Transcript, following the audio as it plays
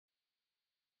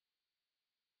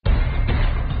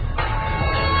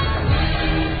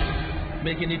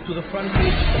making it to the front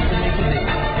page of the magazine.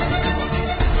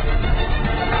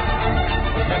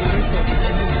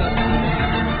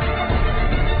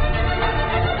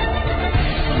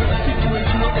 A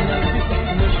situational analysis of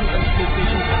commercial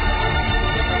exploitation.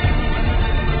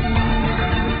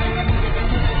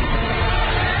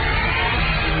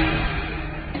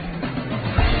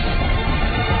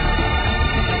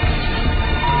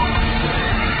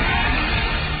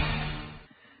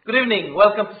 Good evening,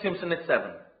 welcome to Simpson at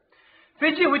 7.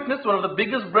 Fiji witnessed one of the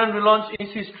biggest brand relaunch in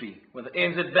its history when the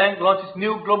ANZ Bank launched its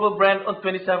new global brand on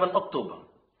 27 October.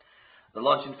 The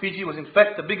launch in Fiji was in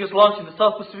fact the biggest launch in the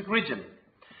South Pacific region,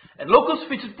 and locals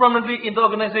featured prominently in the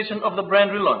organization of the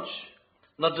brand relaunch,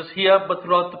 not just here but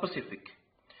throughout the Pacific.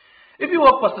 If you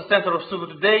walk past the center of Sulu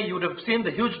today, you would have seen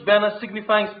the huge banner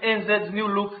signifying ANZ's new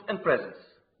look and presence.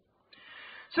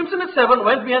 Simpson at 7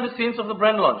 went behind the scenes of the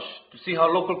brand launch to see how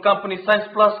local company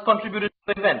Signzplus contributed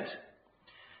to the event,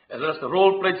 as well as the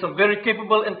role played some very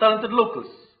capable and talented locals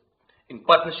in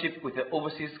partnership with their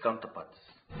overseas counterparts.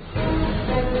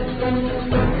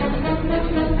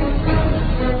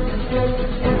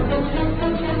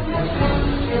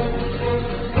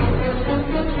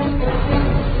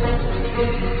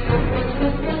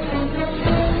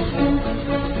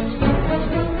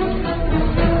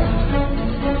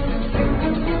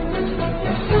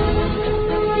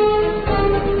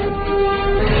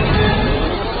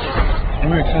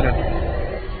 We're excited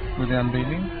with the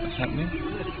unveiling that's happening.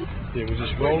 Yeah, we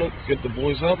just roll it, get the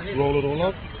boys up, roll it all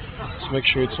up, just make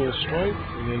sure it's all straight,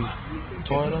 and then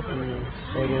tie it up and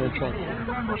we'll go on track.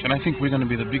 And I think we're going to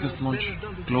be the biggest launch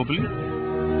globally.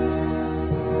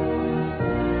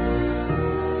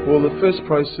 Well, the first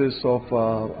process of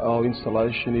our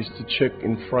installation is to check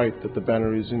in freight that the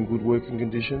banner is in good working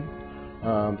condition,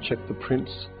 check the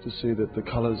prints to see that the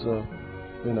colours are,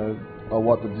 are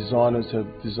what the designers have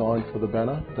designed for the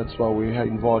banner. That's why we had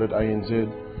invited ANZ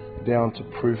down to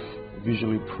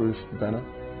visually proof the banner,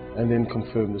 and then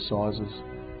confirm the sizes.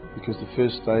 Because the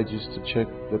first stage is to check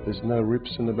that there's no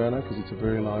rips in the banner, because it's a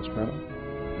very large banner.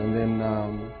 And then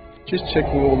just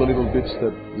checking all the little bits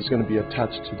that is going to be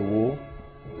attached to the wall,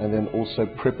 and then also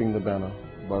prepping the banner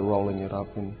by rolling it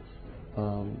up and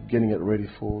getting it ready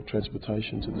for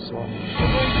transportation to the site.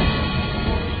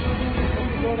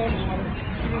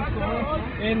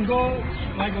 And go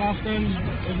like last time,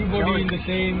 everybody in the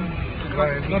same,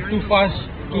 not too fast,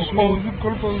 too slow.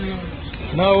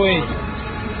 No way.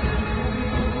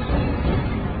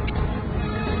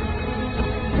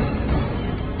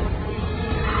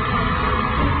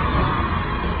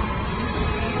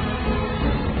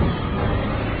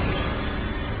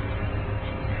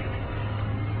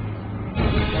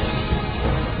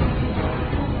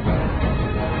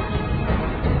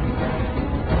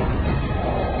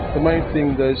 The main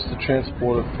thing though is to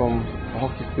transport it from the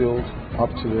hockey field up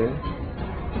to there.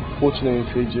 Fortunately in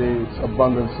Fiji, it's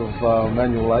abundance of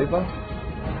manual labour.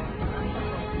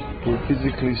 We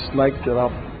physically snaked it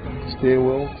up the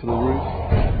stairwell to the roof.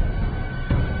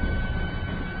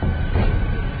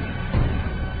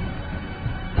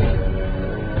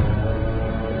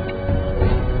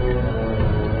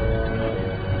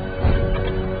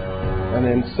 And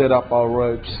then set up our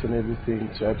ropes and everything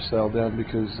to abseil down,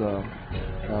 because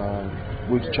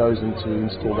we've chosen to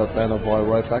install that banner by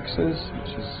rope access,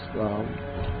 which is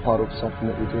part of something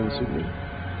that we do in Sydney.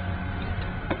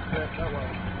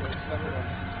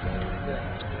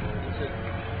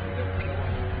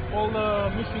 All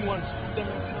the missing ones.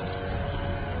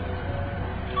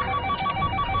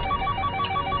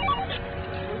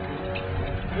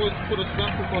 We'll put a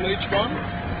snap hook on each one,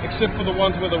 except for the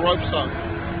ones where the ropes are.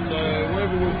 So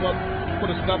wherever we've got, put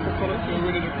a snap hook on it, so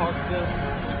we're ready to pass it down.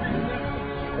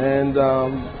 And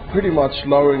pretty much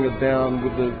lowering it down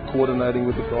with the coordinating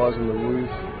with the guys on the roof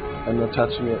and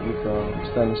attaching it with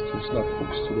stainless steel snap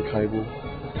hooks to the cable.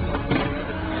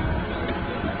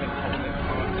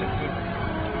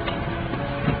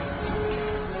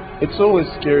 It's always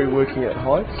scary working at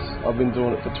heights. I've been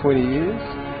doing it for 20 years,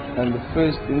 and the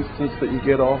first instance that you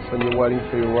get off and you're waiting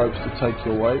for your ropes to take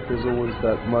your weight, there's always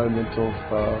that moment of,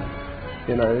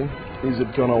 is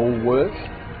it gonna all work?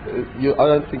 I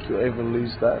don't think you'll ever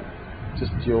lose that.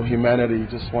 Just your humanity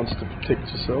just wants to protect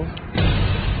yourself.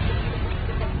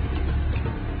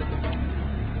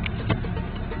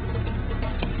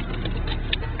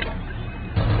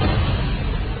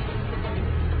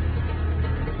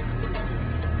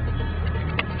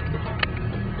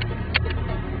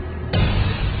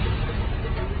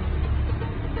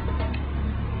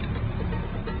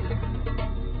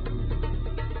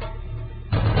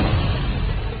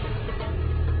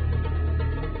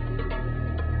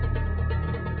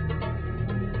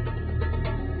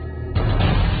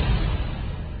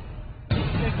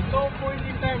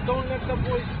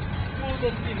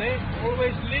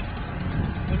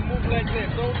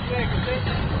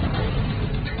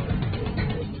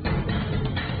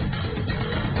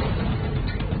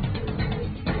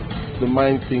 The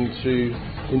main thing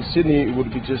in Sydney, it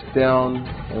would be just down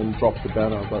and drop the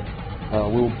banner, but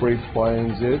we were briefed by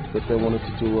ANZ that they wanted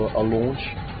to do a launch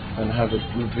and have it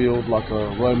revealed like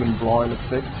a Roman blind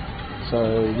effect.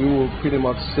 So we were pretty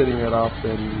much setting it up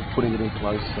and putting it in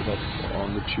place so that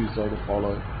on the Tuesday to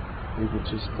follow, we would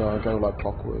just go like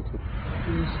clockwork.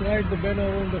 We slide the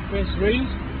banner on the first rail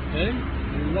and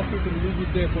we lock it and leave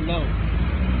it there for now.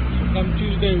 So come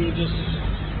Tuesday, we'll just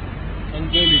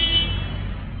unveil it.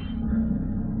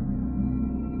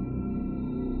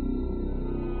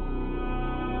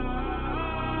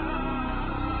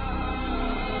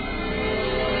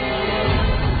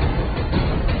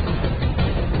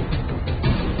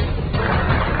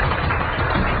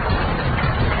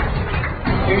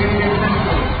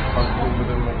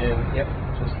 Yep,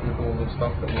 just with all the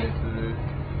stuff that we need to do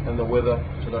and the weather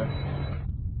today.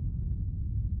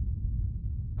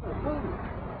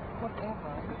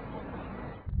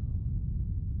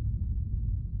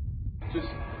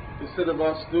 Just instead of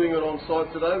us doing it on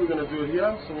site today, we're going to do it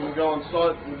here. So when we go on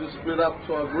site, we'll just split up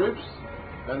to our groups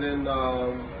and then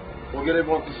we'll get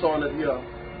everyone to sign it here.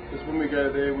 Because when we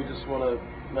go there, we just want to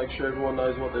make sure everyone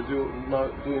knows what they're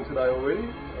doing today already,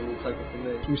 and we'll take it from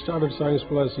there. We started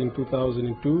Signzplus in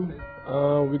 2002.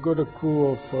 We got a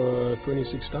crew of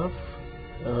 26 staff,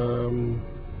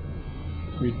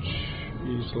 which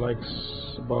is like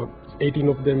about 18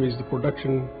 of them is the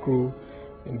production crew,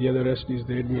 and the other rest is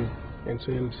the admin and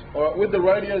sales. Alright, with the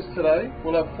radios today,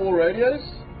 we'll have 4 radios.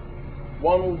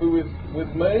 One will be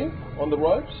with me on the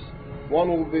ropes, one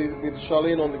will be with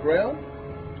Shalen on the ground,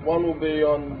 one will be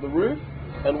on the roof,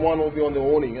 and one will be on the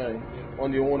awning,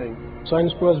 on the awning.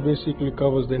 Signzplus basically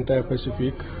covers the entire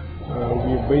Pacific.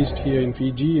 We're based here in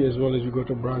Fiji, as well as we got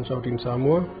a branch out in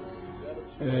Samoa.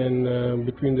 And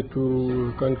between the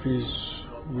two countries,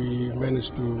 we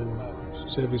managed to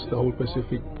service the whole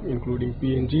Pacific, including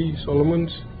PNG,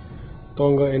 Solomons,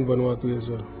 Tonga, and Vanuatu as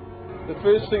well. The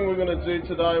first thing we're going to do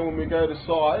today when we go to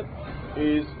site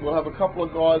is we'll have a couple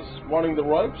of guys running the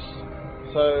ropes.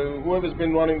 So whoever's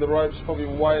been running the ropes, probably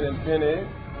Wayne and Penny,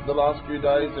 the last few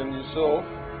days, and yourself,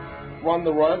 run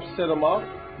the ropes, set them up.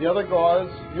 The other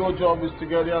guys, your job is to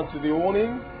go down to the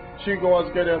awning. 2 guys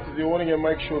go down to the awning and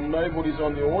make sure nobody's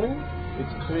on the awning.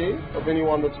 It's clear of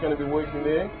anyone that's going to be working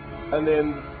there. And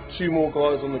then 2 more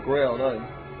guys on the ground,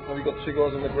 Have you got 2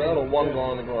 guys on the ground or 1 guy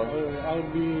on the ground? I'll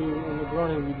be on the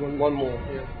ground and with one more.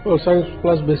 Yeah. Well,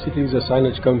 Signzplus basically is a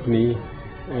signage company,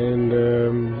 and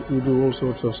we do all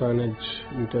sorts of signage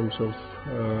in terms of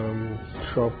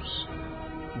shops,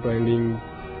 branding,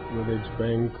 whether it's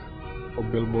bank or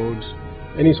billboards,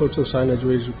 any sorts of signage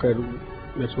ways you can.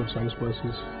 That's what Signzplus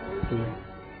is doing.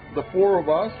 The 4 of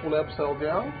us will abseil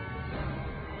down.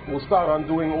 We'll start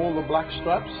undoing all the black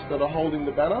straps that are holding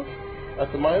the banner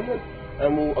at the moment,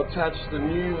 and we'll attach the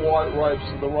new white ropes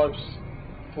to the ropes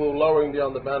for lowering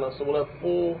down the banner. So we'll have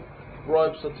 4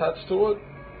 ropes attached to it,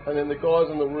 and then the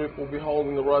guys on the roof will be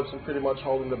holding the ropes and pretty much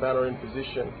holding the banner in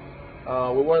position.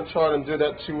 We won't try and do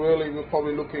that too early. We're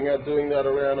probably looking at doing that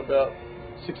around about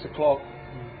 6 o'clock.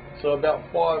 So about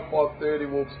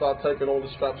 5:30 we'll start taking all the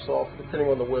straps off, depending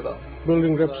on the weather.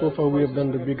 Building reps, so far we have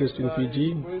done the biggest in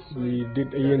Fiji. We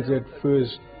did ANZ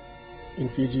first in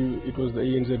Fiji. It was the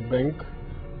ANZ Bank.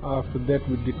 After that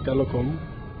we did Telecom,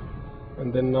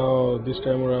 and then now this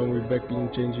time around we're back in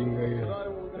changing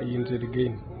ANZ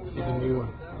again. It's a new one.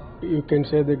 You can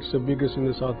say that it's the biggest in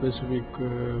the South Pacific.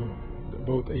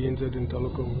 Both ANZ and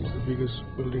Telecom is the biggest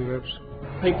building reps.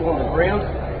 People on the ground,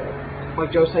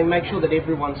 like Joe was saying, make sure that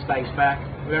everyone stays back.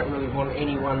 We don't really want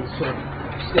anyone sort of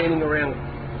standing around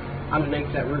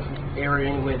underneath that roof area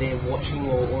anywhere there watching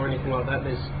or anything like that.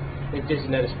 There's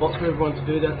designated spots for everyone to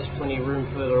do that. There's plenty of room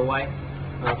further away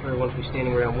for everyone to be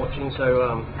standing around watching.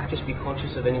 So just be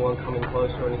conscious of anyone coming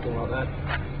close or anything like that.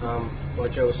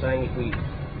 Like Joe was saying, if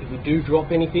we do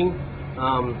drop anything,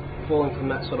 falling from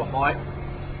that sort of height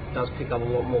does pick up a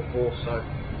lot more force, so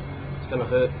it's going to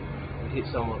hurt and hit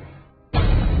someone.